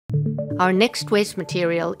Our next waste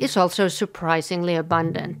material is also surprisingly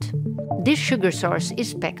abundant. This sugar source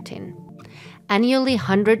is pectin. Annually,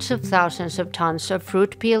 hundreds of thousands of tons of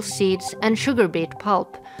fruit peel seeds and sugar beet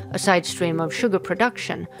pulp, a side stream of sugar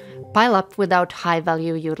production, pile up without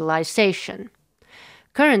high-value utilization.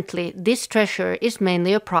 Currently, this treasure is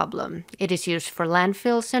mainly a problem. It is used for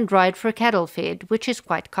landfills and dried for cattle feed, which is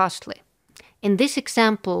quite costly. In this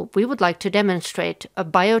example, we would like to demonstrate a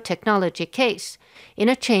biotechnology case in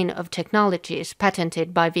a chain of technologies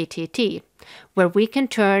patented by VTT, where we can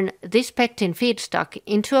turn this pectin feedstock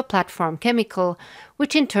into a platform chemical,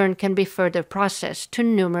 which in turn can be further processed to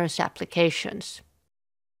numerous applications.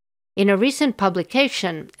 In a recent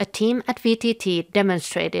publication, a team at VTT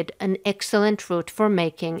demonstrated an excellent route for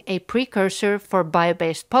making a precursor for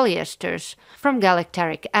bio-based polyesters from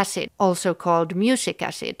galactaric acid, also called mucic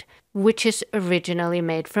acid, which is originally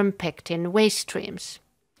made from pectin waste streams.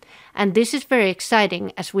 And this is very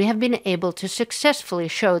exciting as we have been able to successfully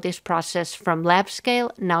show this process from lab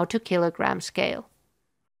scale now to kilogram scale.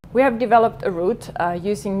 We have developed a route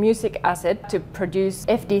using mucic acid to produce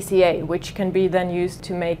FDCA, which can be then used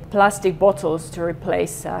to make plastic bottles to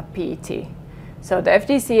replace PET. So the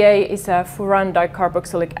FDCA is a furan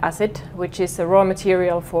dicarboxylic acid, which is a raw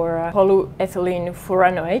material for polyethylene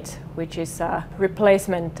furanoate, which is a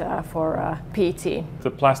replacement for PET.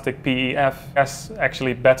 The plastic PEF has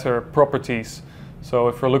actually better properties. So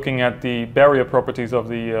if we're looking at the barrier properties of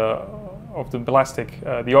the plastic,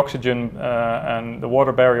 the oxygen and the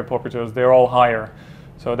water barrier properties, they're all higher.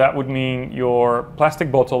 So that would mean your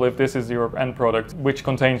plastic bottle, if this is your end product, which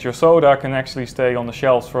contains your soda, can actually stay on the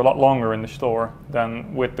shelves for a lot longer in the store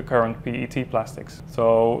than with the current PET plastics.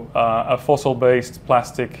 So a fossil-based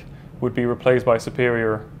plastic would be replaced by a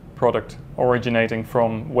superior product originating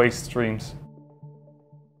from waste streams.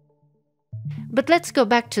 But let's go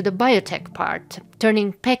back to the biotech part,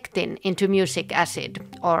 turning pectin into mucic acid,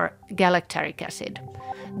 or galactaric acid.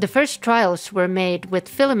 The first trials were made with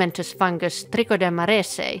filamentous fungus Trichoderma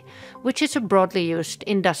raceae, which is a broadly used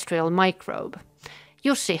industrial microbe.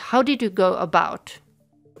 Jussi, how did you go about?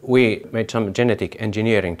 We made some genetic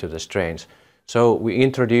engineering to the strains. So we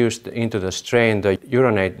introduced into the strain the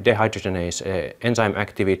uronate dehydrogenase enzyme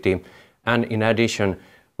activity, and in addition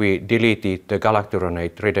we deleted the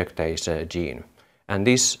galacturonate reductase gene. And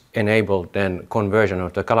this enabled then conversion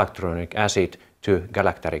of the galacturonic acid to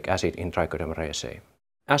galactaric acid in Trichoderma raceae.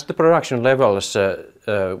 As the production levels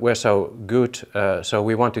were so good, so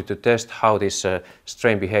we wanted to test how this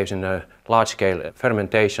strain behaves in a large-scale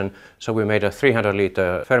fermentation. So we made a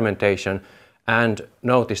 300-liter fermentation and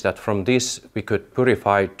noticed that from this we could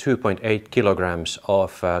purify 2.8 kilograms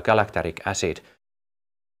of galactaric acid.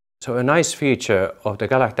 So a nice feature of the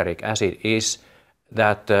galactaric acid is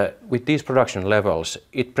that with these production levels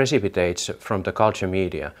it precipitates from the culture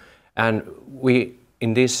media, and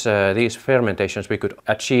in these fermentations we could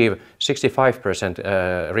achieve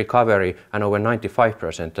 65% recovery and over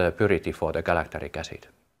 95% purity for the galactaric acid.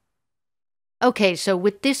 Okay, so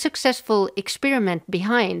with this successful experiment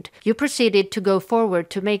behind, you proceeded to go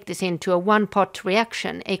forward to make this into a one-pot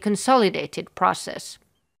reaction, a consolidated process.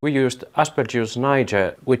 We used Aspergillus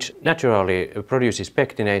niger, which naturally produces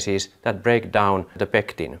pectinases that break down the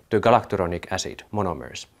pectin to galacturonic acid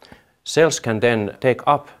monomers. Cells can then take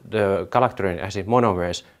up the galacturonic acid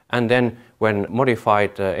monomers, and then when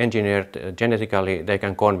modified, engineered genetically, they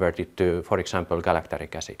can convert it to, for example,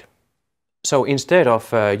 galactaric acid. So instead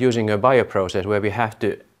of using a bioprocess where we have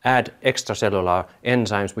to add extracellular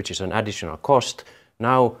enzymes, which is an additional cost,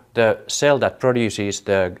 now the cell that produces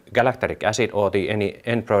the galactaric acid or any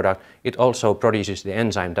end product, it also produces the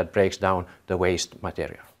enzyme that breaks down the waste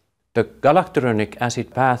material. The galacturonic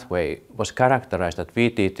acid pathway was characterized at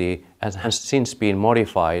VTT and has since been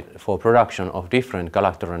modified for production of different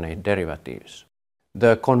galacturonate derivatives.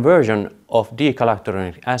 The conversion of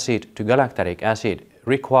D-galacturonic acid to galactaric acid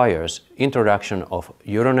requires introduction of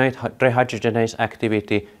uronate dehydrogenase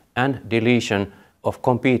activity and deletion of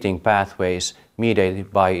competing pathways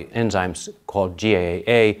mediated by enzymes called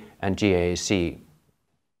GAA and GAC.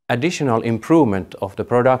 Additional improvement of the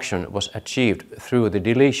production was achieved through the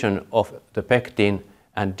deletion of the pectin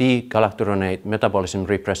and D-galacturonate metabolism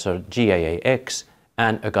repressor GAAX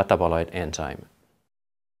and a cataboloid enzyme.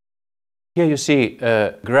 Here you see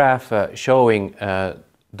a graph showing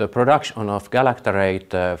the production of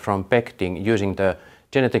galactarate from pectin using the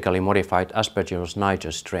genetically modified Aspergillus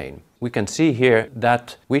niger strain. We can see here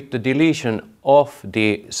that with the deletion of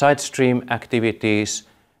the side stream activities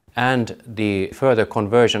and the further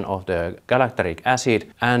conversion of the galactaric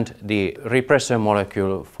acid and the repressor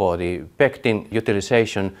molecule for the pectin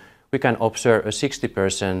utilization, we can observe a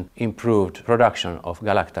 60% improved production of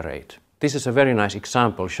galactarate. This is a very nice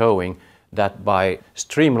example showing that by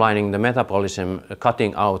streamlining the metabolism,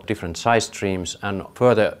 cutting out different side streams, and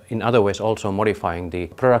further in other ways also modifying the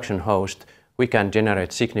production host, we can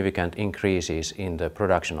generate significant increases in the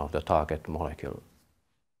production of the target molecule.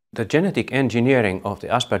 The genetic engineering of the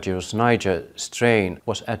Aspergillus niger strain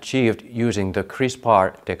was achieved using the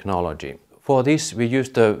CRISPR technology. For this, we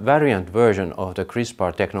used a variant version of the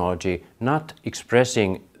CRISPR technology, not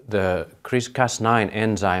expressing the Cas9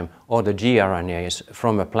 enzyme or the gRNAs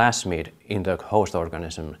from a plasmid in the host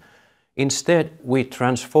organism. Instead, we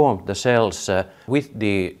transformed the cells with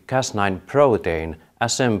the Cas9 protein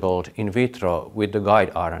assembled in vitro with the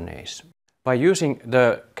guide RNAs. By using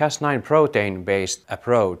the Cas9 protein-based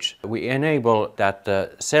approach, we enable that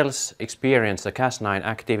the cells experience the Cas9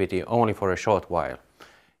 activity only for a short while.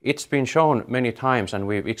 It's been shown many times, and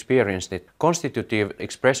we've experienced it, constitutive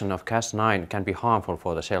expression of Cas9 can be harmful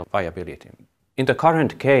for the cell viability. In the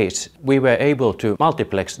current case, we were able to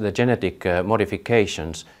multiplex the genetic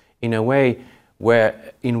modifications in a way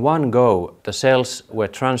where in one go the cells were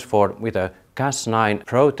transformed with a Cas9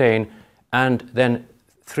 protein and then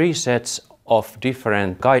 3 sets of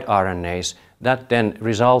different guide RNAs that then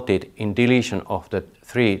resulted in deletion of the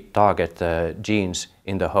 3 target genes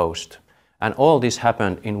in the host. And all this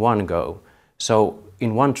happened in one go. So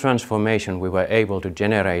in one transformation we were able to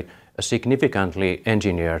generate a significantly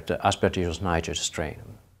engineered Aspergillus niger strain.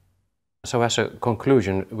 So as a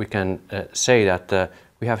conclusion we can say that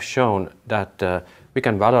we have shown that we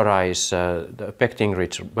can valorize the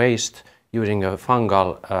pectin-rich waste using a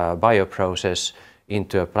fungal bioprocess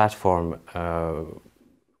into a platform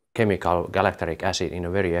chemical galactaric acid in a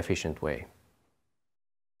very efficient way.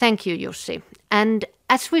 Thank you, Jussi. And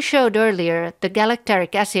as we showed earlier, the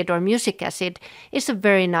galactaric acid or music acid is a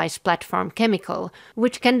very nice platform chemical,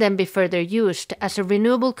 which can then be further used as a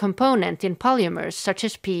renewable component in polymers such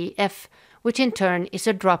as PEF, which in turn is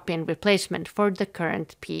a drop-in replacement for the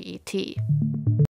current PET.